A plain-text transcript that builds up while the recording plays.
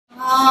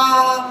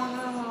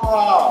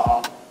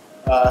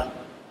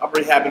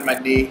I'm rehabbing my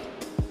knee.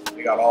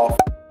 We got all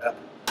up.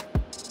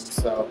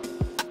 So,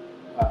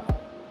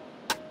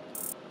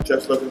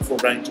 just looking for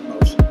range of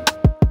motion.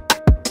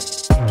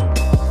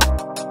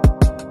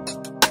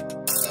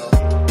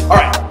 All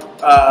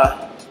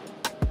right,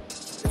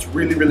 it's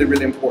really, really,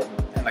 really important,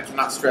 and I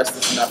cannot stress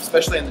this enough,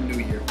 especially in the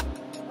new year.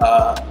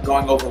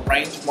 Going over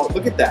range of motion.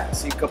 Look at that.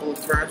 See a couple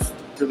of turns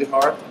really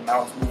hard, and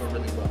now it's moving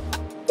really well.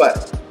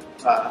 But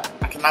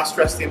I cannot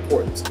stress the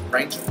importance of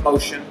range of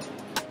motion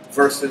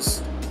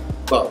versus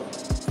flow.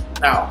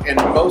 Now, in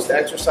most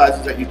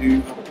exercises that you do,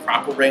 you have a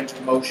proper range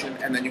of motion,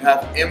 and then you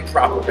have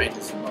improper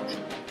ranges of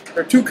motion.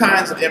 There are two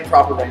kinds of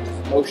improper ranges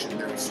of motion.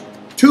 There's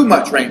too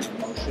much range of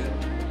motion,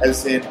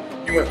 as in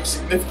you went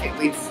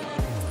significantly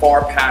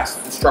far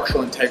past the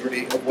structural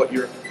integrity of what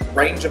your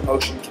range of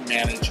motion can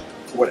manage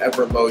for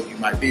whatever load you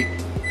might be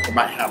or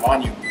might have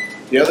on you.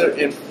 The other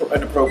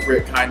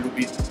inappropriate kind would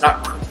be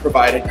not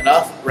providing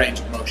enough range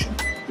of motion.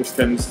 This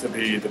tends to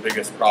be the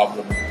biggest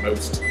problem in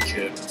most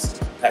gyms.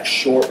 That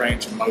short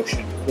range of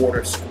motion,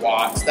 quarter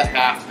squats, the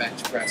half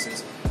bench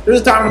presses.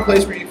 There's a time and a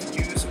place where you can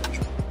use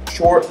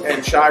short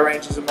and shy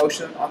ranges of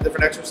motion on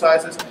different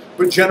exercises,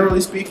 but generally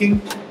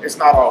speaking, it's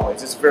not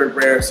always. It's a very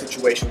rare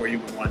situation where you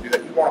would want to do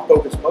that. You want to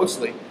focus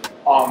mostly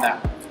on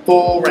that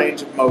full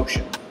range of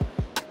motion,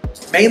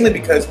 mainly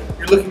because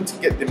you're looking to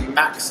get the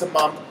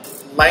maximum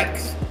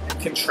length and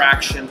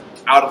contraction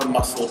out of the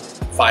muscle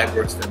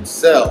fibers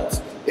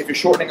themselves. If you're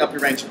shortening up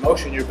your range of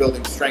motion, you're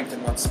building strength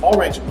in one small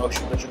range of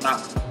motion, but you're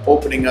not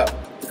opening up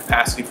the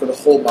capacity for the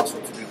whole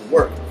muscle to do the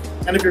work.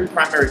 And if your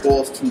primary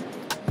goal is to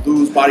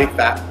lose body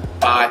fat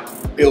by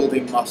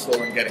building muscle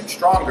and getting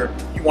stronger,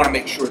 you want to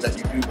make sure that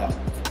you do that.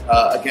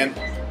 Again,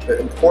 the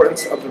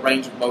importance of the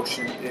range of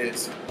motion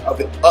is of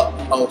the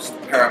utmost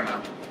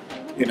paramount,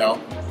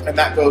 and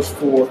that goes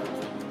for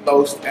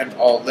most and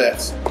all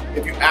lifts.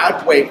 If you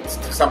add weight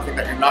to something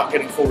that you're not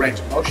getting full range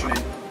of motion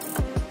in,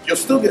 you'll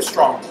still get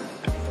stronger.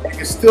 You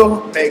can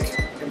still make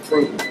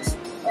improvements,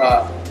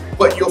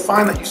 but you'll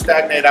find that you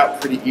stagnate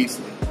out pretty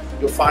easily.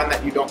 You'll find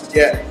that you don't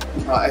get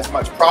as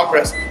much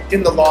progress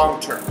in the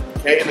long term.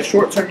 Okay, in the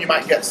short term you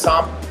might get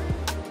some,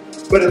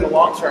 but in the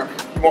long term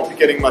you won't be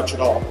getting much at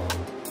all.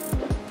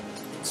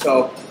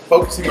 So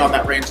focusing on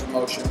that range of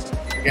motion,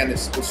 again,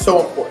 is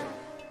so important.